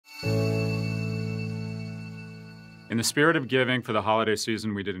In the spirit of giving for the holiday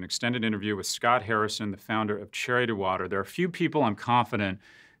season, we did an extended interview with Scott Harrison, the founder of Charity Water. There are few people, I'm confident,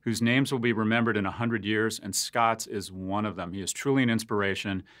 whose names will be remembered in 100 years, and Scott's is one of them. He is truly an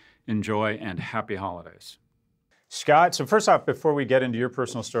inspiration. Enjoy and happy holidays. Scott, so first off, before we get into your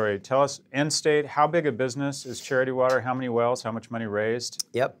personal story, tell us, end state, how big a business is Charity Water? How many wells? How much money raised?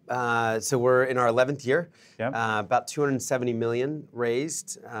 Yep. So we're in our 11th year. Yep. About 270 million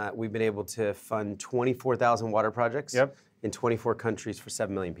raised. We've been able to fund 24,000 water projects in 24 countries for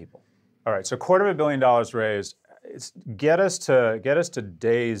 7 million people. All right. So $250 million raised. Get us to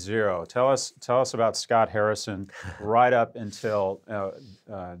day zero. Tell us about Scott Harrison right up until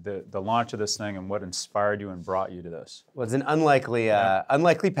the launch of this thing and what inspired you and brought you to this. Well, it's an unlikely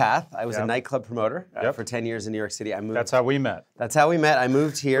path. I was a nightclub promoter for 10 years in New York City. That's how we met. That's how we met. I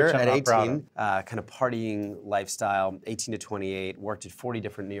moved here at 18, kind of partying lifestyle, 18 to 28, worked at 40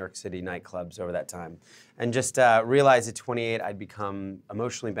 different New York City nightclubs over that time. And just realized at 28 I'd become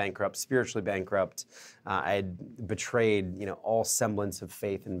emotionally bankrupt, spiritually bankrupt. I had betrayed, all semblance of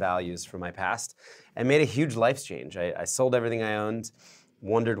faith and values from my past, and made a huge life change. I sold everything I owned,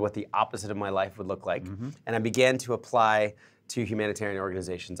 wondered what the opposite of my life would look like, and I began to apply to humanitarian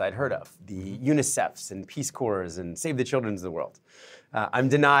organizations I'd heard of, the UNICEFs and Peace Corps and Save the Children of the world. I'm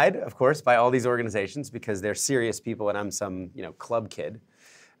denied, of course, by all these organizations because they're serious people and I'm some, club kid.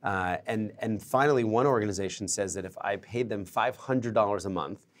 And finally, one organization says that if I paid them $500 a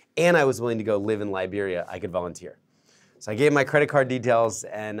month and I was willing to go live in Liberia, I could volunteer. So I gave my credit card details,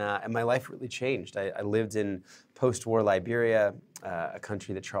 and my life really changed. I lived in post-war Liberia, a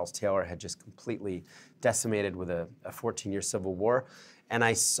country that Charles Taylor had just completely decimated with a 14-year civil war. And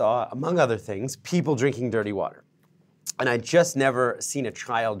I saw, among other things, people drinking dirty water. And I'd just never seen a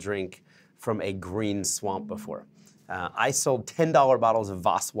child drink from a green swamp before. I sold $10 bottles of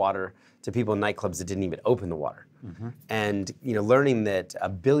Voss water to people in nightclubs that didn't even open the water. And learning that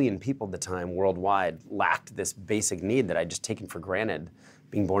 1 billion people at the time worldwide lacked this basic need that I'd just taken for granted,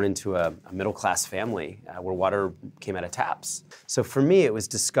 being born into a middle-class family where water came out of taps. So for me, it was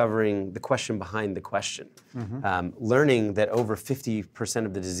discovering the question behind the question. Learning that over 50%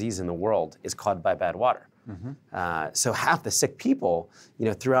 of the disease in the world is caused by bad water. So half the sick people,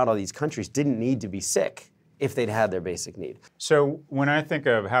 throughout all these countries didn't need to be sick if they'd had their basic need. So when I think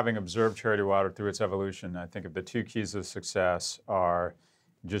of having observed Charity Water through its evolution, I think of the two keys of success are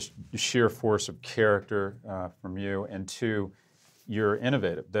just sheer force of character from you, and two, you're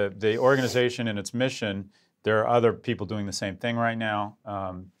innovative. The organization and its mission, there are other people doing the same thing right now,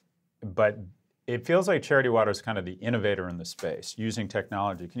 but it feels like Charity Water is kind of the innovator in the space, using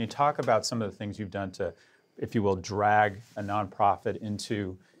technology. Can you talk about some of the things you've done to, if you will, drag a nonprofit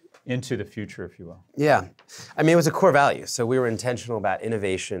into the future, if you will? Yeah. I mean, it was a core value. So we were intentional about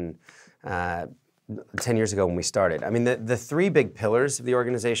innovation 10 years ago when we started. I mean, the three big pillars of the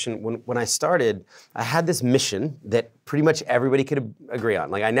organization, when I started, I had this mission that pretty much everybody could agree on.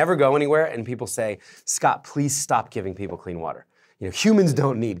 Like, I never go anywhere and people say, Scott, please stop giving people clean water. Humans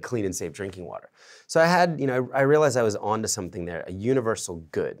don't need clean and safe drinking water. So I had, I realized I was onto something there, a universal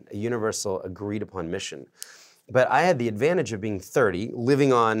good, a universal agreed upon mission. But I had the advantage of being 30,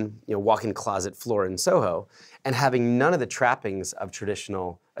 living on walk-in closet floor in Soho, and having none of the trappings of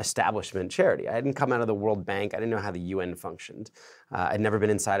traditional establishment charity. I hadn't come out of the World Bank. I didn't know how the UN functioned. I'd never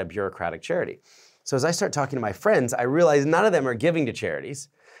been inside a bureaucratic charity. So as I start talking to my friends, I realize none of them are giving to charities.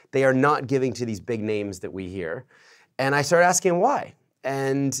 They are not giving to these big names that we hear. And I started asking why.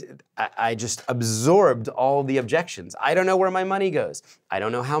 And I just absorbed all the objections. I don't know where my money goes. I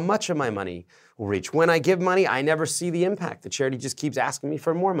don't know how much of my money will reach. When I give money, I never see the impact. The charity just keeps asking me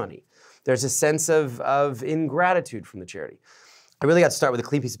for more money. There's a sense of ingratitude from the charity. I really got to start with a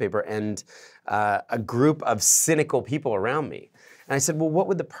clean piece of paper and a group of cynical people around me. And I said, well, what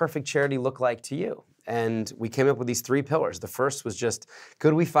would the perfect charity look like to you? And we came up with these three pillars. The first was just,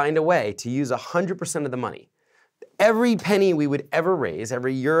 could we find a way to use 100% of the money? Every penny we would ever raise,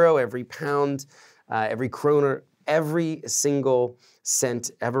 every euro, every pound, every kroner, every single cent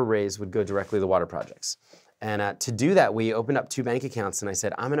ever raised would go directly to the water projects. And to do that, we opened up 2 bank accounts, and I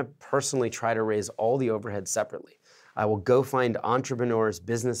said, I'm going to personally try to raise all the overhead separately. I will go find entrepreneurs,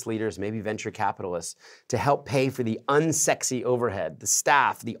 business leaders, maybe venture capitalists to help pay for the unsexy overhead, the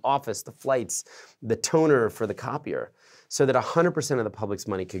staff, the office, the flights, the toner for the copier, so that 100% of the public's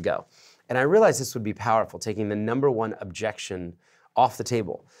money could go. And I realized this would be powerful, taking the #1 objection off the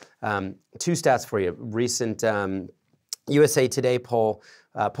table. 2 stats for you. Recent USA Today poll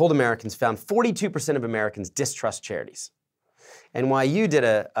polled Americans, found 42% of Americans distrust charities. NYU did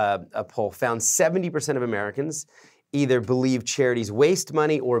a poll, found 70% of Americans either believe charities waste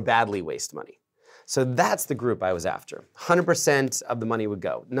money or badly waste money. So that's the group I was after. 100% of the money would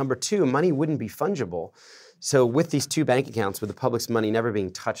go. Number two, money wouldn't be fungible. So with these two bank accounts, with the public's money never being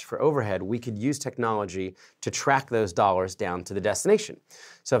touched for overhead, we could use technology to track those dollars down to the destination.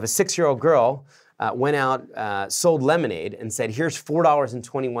 So if a 6-year-old girl went out, sold lemonade and said, here's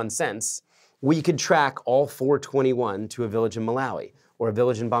 $4.21, we could track all 421 to a village in Malawi, or a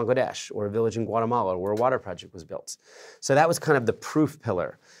village in Bangladesh, or a village in Guatemala where a water project was built. So that was kind of the proof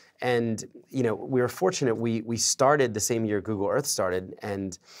pillar. And we were fortunate, we started the same year Google Earth started,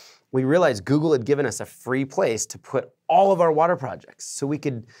 and we realized Google had given us a free place to put all of our water projects so we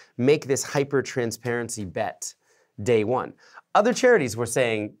could make this hyper-transparency bet day one. Other charities were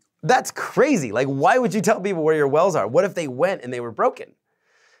saying, that's crazy. Like, why would you tell people where your wells are? What if they went and they were broken? And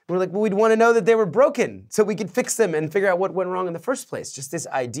we're like, well, we'd want to know that they were broken so we could fix them and figure out what went wrong in the first place. Just this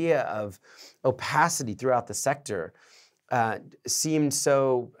idea of opacity throughout the sector seemed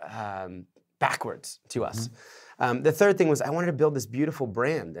so backwards to us. The third thing was I wanted to build this beautiful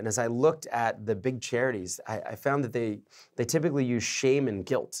brand. And as I looked at the big charities, I found that they typically use shame and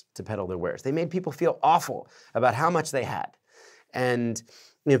guilt to peddle their wares. They made people feel awful about how much they had. And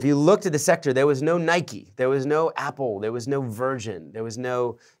if you looked at the sector, there was no Nike, there was no Apple, there was no Virgin, there was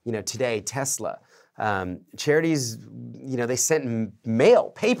no, today, Tesla. Charities, they sent mail,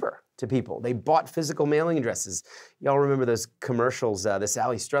 paper to people. They bought physical mailing addresses. Y'all remember those commercials, the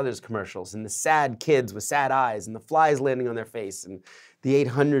Sally Struthers commercials, and the sad kids with sad eyes, and the flies landing on their face, and the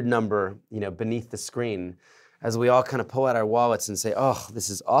 800 number, beneath the screen, as we all kind of pull out our wallets and say, oh, this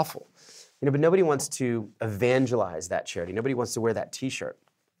is awful. But nobody wants to evangelize that charity. Nobody wants to wear that T-shirt.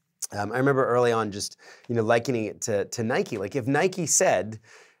 I remember early on just, likening it to Nike. Like if Nike said,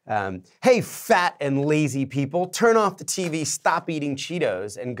 hey, fat and lazy people, turn off the TV, stop eating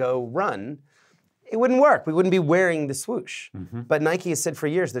Cheetos, and go run, it wouldn't work. We wouldn't be wearing the swoosh. But Nike has said for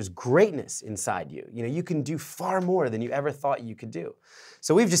years, there's greatness inside you. You can do far more than you ever thought you could do.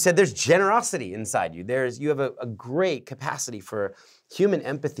 So we've just said there's generosity inside you. You have a great capacity for human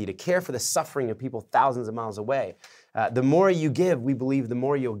empathy to care for the suffering of people thousands of miles away. The more you give, we believe the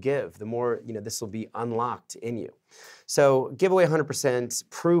more you'll give, the more this will be unlocked in you. So give away 100%,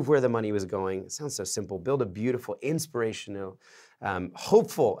 prove where the money was going. It sounds so simple. Build a beautiful, inspirational,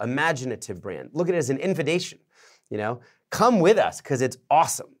 hopeful, imaginative brand. Look at it as an invitation. Come with us because it's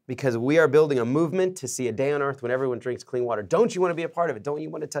awesome. Because we are building a movement to see a day on earth when everyone drinks clean water. Don't you want to be a part of it? Don't you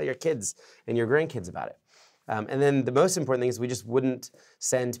want to tell your kids and your grandkids about it? And then the most important thing is we just wouldn't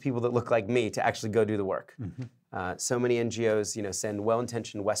send people that look like me to actually go do the work. So many NGOs, send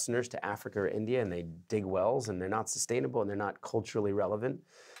well-intentioned Westerners to Africa or India, and they dig wells, and they're not sustainable, and they're not culturally relevant.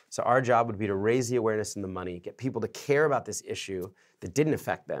 So our job would be to raise the awareness and the money, get people to care about this issue that didn't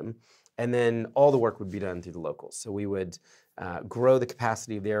affect them, and then all the work would be done through the locals. So we would grow the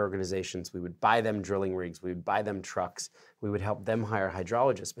capacity of their organizations. We would buy them drilling rigs. We would buy them trucks. We would help them hire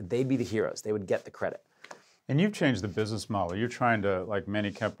hydrologists, but they'd be the heroes. They would get the credit. And you've changed the business model. You're trying to, like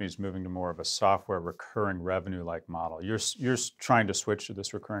many companies, moving to more of a software recurring revenue-like model. You're trying to switch to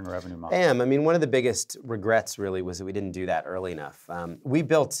this recurring revenue model. I am. I mean, one of the biggest regrets really was that we didn't do that early enough. We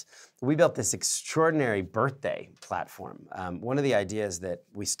built this extraordinary birthday platform. One of the ideas that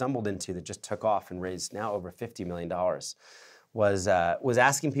we stumbled into that just took off and raised now over $50 million was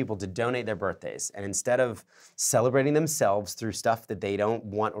asking people to donate their birthdays. And instead of celebrating themselves through stuff that they don't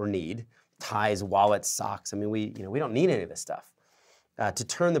want or need, ties, wallets, socks. I mean, we don't need any of this stuff. To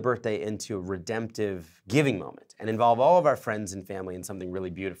turn the birthday into a redemptive giving moment and involve all of our friends and family in something really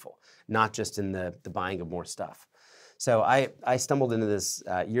beautiful, not just in the buying of more stuff. So I stumbled into this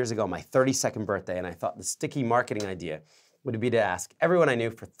years ago on my 32nd birthday, and I thought the sticky marketing idea would be to ask everyone I knew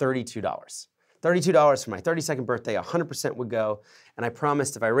for $32. $32 for my 32nd birthday, 100% would go, and I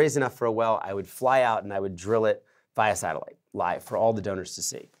promised if I raised enough for a well, I would fly out and I would drill it via satellite, live, for all the donors to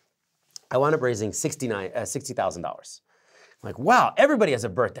see. I wound up raising $60,000. I'm like, wow, everybody has a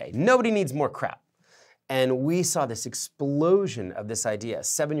birthday. Nobody needs more crap. And we saw this explosion of this idea. A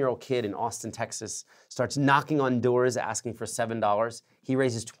 7-year-old kid in Austin, Texas, starts knocking on doors asking for $7. He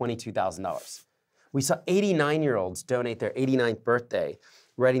raises $22,000. We saw 89-year-olds donate their 89th birthday,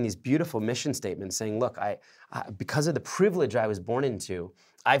 writing these beautiful mission statements saying, look, because of the privilege I was born into,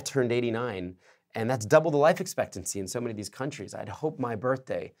 I've turned 89, and that's double the life expectancy in so many of these countries. I'd hope my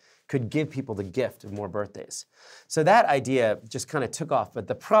birthday could give people the gift of more birthdays. So that idea just kind of took off, but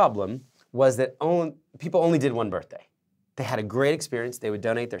the problem was that people only did one birthday. They had a great experience. They would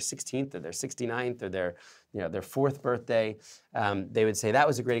donate their 16th or their 69th or their 4th birthday. They would say that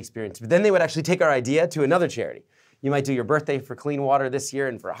was a great experience, but then they would actually take our idea to another charity. You might do your birthday for clean water this year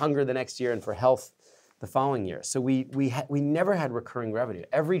and for hunger the next year and for health the following year. So we never had recurring revenue.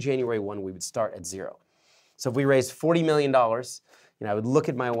 Every January 1, we would start at zero. So if we raised $40 million, I would look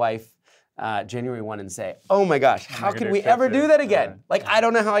at my wife January 1 and say, oh my gosh, how could we ever do that again? Like, I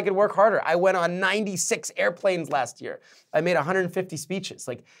don't know how I could work harder. I went on 96 airplanes last year. I made 150 speeches.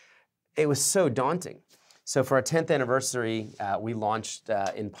 Like, it was so daunting. So for our 10th anniversary, we launched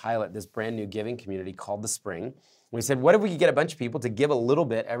in pilot this brand new giving community called The Spring. We said, what if we could get a bunch of people to give a little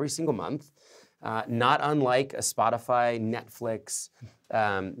bit every single month? Not unlike a Spotify, Netflix,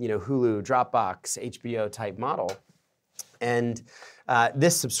 Hulu, Dropbox, HBO type model. And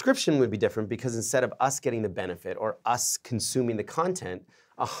this subscription would be different because instead of us getting the benefit or us consuming the content,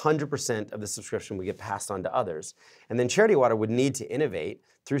 100% of the subscription would get passed on to others. And then Charity Water would need to innovate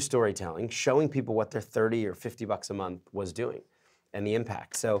through storytelling, showing people what their 30 or 50 bucks a month was doing and the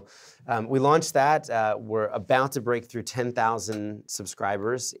impact. So we launched that. We're about to break through 10,000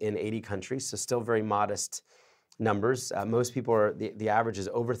 subscribers in 80 countries, so still very modest numbers. Most people are, the average is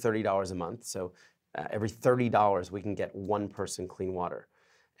over $30 a month. So every $30, we can get one person clean water.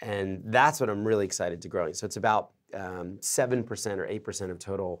 And that's what I'm really excited to growing. So it's about 7% or 8% of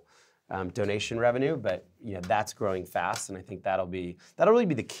total donation revenue, but that's growing fast, and I think that'll really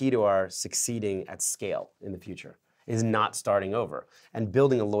be the key to our succeeding at scale in the future, is not starting over and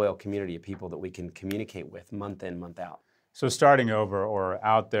building a loyal community of people that we can communicate with month in, month out. So starting over or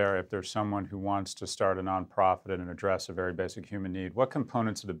out there, if there's someone who wants to start a nonprofit and address a very basic human need, what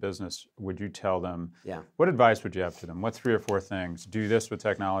components of the business would you tell them? Yeah. What advice would you have to them? What 3 or 4 things? Do this with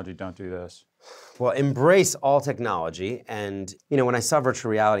technology, don't do this. Well, embrace all technology. And when I saw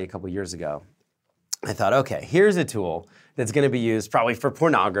virtual reality a couple years ago, I thought, okay, here's a tool that's going to be used probably for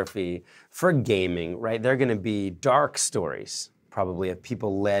pornography, for gaming, right? They're going to be dark stories, probably, of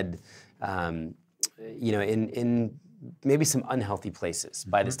people led, in maybe some unhealthy places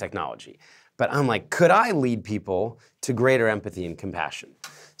by this technology. But I'm like, could I lead people to greater empathy and compassion?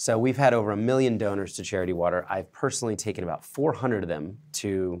 So we've had over 1 million donors to Charity Water. I've personally taken about 400 of them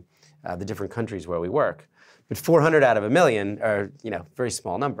to the different countries where we work. But 400 out of 1 million are, very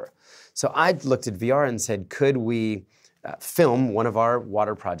small number. So I looked at VR and said, could we film one of our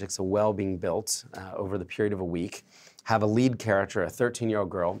water projects, a well being built over the period of a week, have a lead character, a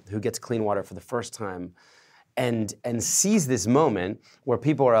 13-year-old girl who gets clean water for the first time, and sees this moment where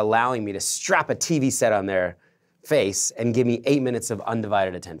people are allowing me to strap a TV set on their face and give me 8 minutes of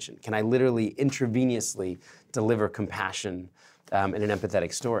undivided attention. Can I literally intravenously deliver compassion in an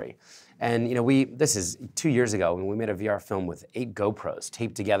empathetic story? And this is 2 years ago when we made a VR film with 8 GoPros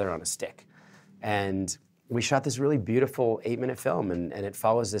taped together on a stick. And we shot this really beautiful 8-minute film, and it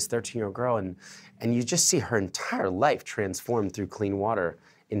follows this 13-year-old girl, and you just see her entire life transformed through clean water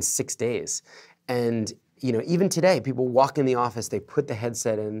in 6 days. And even today, people walk in the office, they put the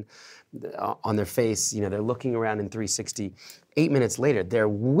headset in on their face, they're looking around in 360. 8 minutes later, they're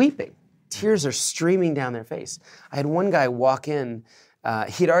weeping. Tears are streaming down their face. I had one guy walk in,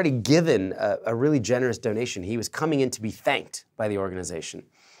 he'd already given a really generous donation. He was coming in to be thanked by the organization.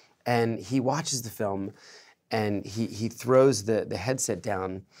 And he watches the film, and he throws the headset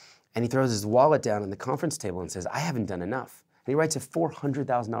down, and he throws his wallet down on the conference table and says, I haven't done enough. And he writes a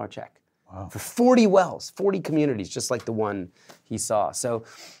 $400,000 check. Wow. For 40 wells, 40 communities, just like the one he saw. So,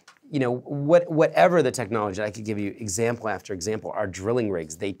 whatever the technology, I could give you example after example. Our drilling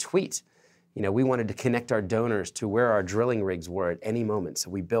rigs, they tweet. We wanted to connect our donors to where our drilling rigs were at any moment. So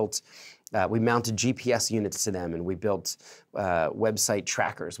we mounted GPS units to them, and we built website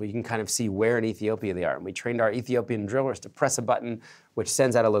trackers where you can kind of see where in Ethiopia they are. And we trained our Ethiopian drillers to press a button which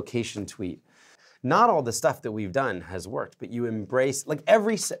sends out a location tweet. Not all the stuff that we've done has worked, but you embrace, like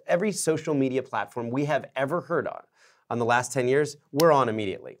every social media platform we have ever heard on the last 10 years, we're on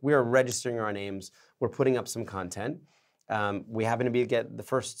immediately. We are registering our names. We're putting up some content. We happen to be the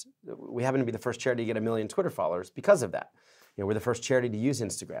first charity to get 1 million Twitter followers because of that. We're the first charity to use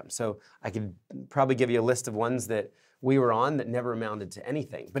Instagram. So I could probably give you a list of ones that we were on that never amounted to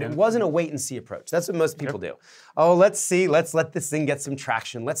anything. But it wasn't a wait and see approach. That's what most people do. Oh, let's see, let's let this thing get some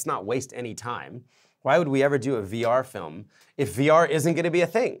traction. Let's not waste any time. Why would we ever do a VR film if VR isn't going to be a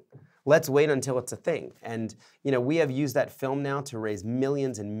thing? Let's wait until it's a thing. And we have used that film now to raise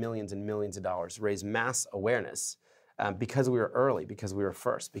millions and millions and millions of dollars, raise mass awareness. Because we were early, because we were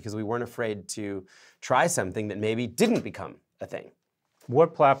first, because we weren't afraid to try something that maybe didn't become a thing.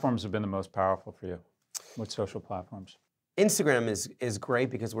 What platforms have been the most powerful for you? What social platforms? Instagram is great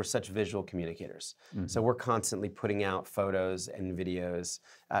because we're such visual communicators. Mm-hmm. So we're constantly putting out photos and videos,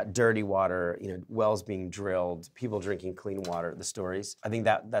 dirty water, wells being drilled, people drinking clean water, the stories. I think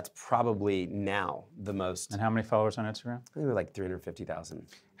that's probably now the most. And how many followers on Instagram? I think we're like 350,000.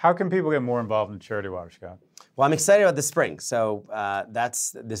 How can people get more involved in Charity Water, Scott? Well, I'm excited about the spring. So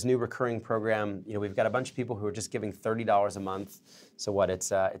that's this new recurring program. You know, we've got a bunch of people who are just giving $30 a month. So what? It's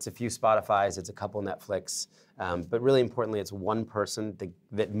a few Spotifys, it's a couple Netflix, but really importantly, it's one person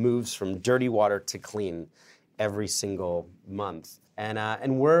that moves from dirty water to clean every single month.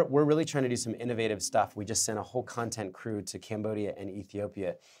 And we're really trying to do some innovative stuff. We just sent a whole content crew to Cambodia and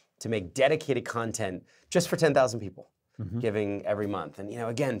Ethiopia to make dedicated content just for 10,000 people. Giving every month. And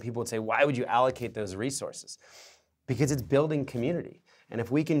again, people would say, why would you allocate those resources? Because it's building community. And if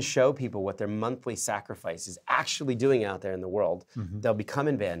we can show people what their monthly sacrifice is actually doing out there in the world, they'll become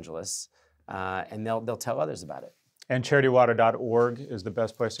evangelists and they'll tell others about it. And charitywater.org is the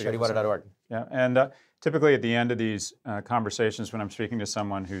best place to get charitywater.org. Yeah, and typically at the end of these conversations, when I'm speaking to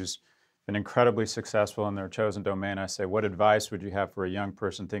someone who's been incredibly successful in their chosen domain, I say, what advice would you have for a young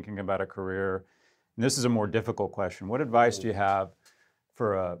person thinking about a career? And this is a more difficult question. What advice do you have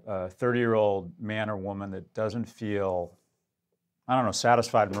for a 30-year-old man or woman that doesn't feel, I don't know,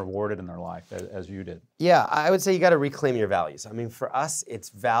 satisfied and rewarded in their life as you did? Yeah, I would say you got to reclaim your values. I mean, for us, it's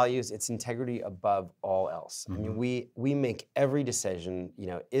values, it's integrity above all else. I mean, we make every decision,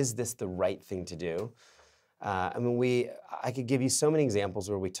 is this the right thing to do? I could give you so many examples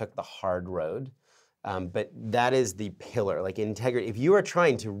where we took the hard road. But that is the pillar, like integrity. If you are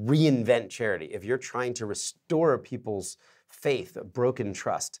trying to reinvent charity, if you're trying to restore people's faith, a broken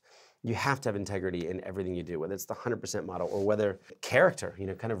trust, you have to have integrity in everything you do, whether it's the 100% model or whether character,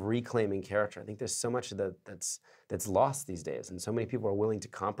 kind of reclaiming character. I think there's so much of that's lost these days, and so many people are willing to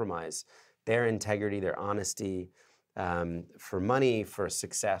compromise their integrity, their honesty, for money, for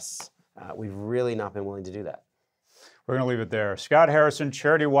success. We've really not been willing to do that. We're going to leave it there. Scott Harrison,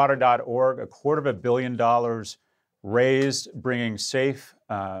 charitywater.org, $250 million raised, bringing safe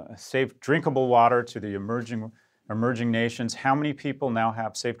drinkable water to the emerging nations. How many people now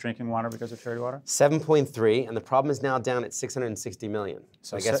have safe drinking water because of Charity Water? 7.3, and the problem is now down at 660 million.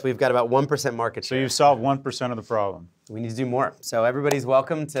 So I guess we've got about 1% market share. So you've solved 1% of the problem. We need to do more. So everybody's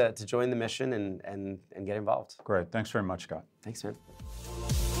welcome to join the mission and get involved. Great. Thanks very much, Scott. Thanks, man.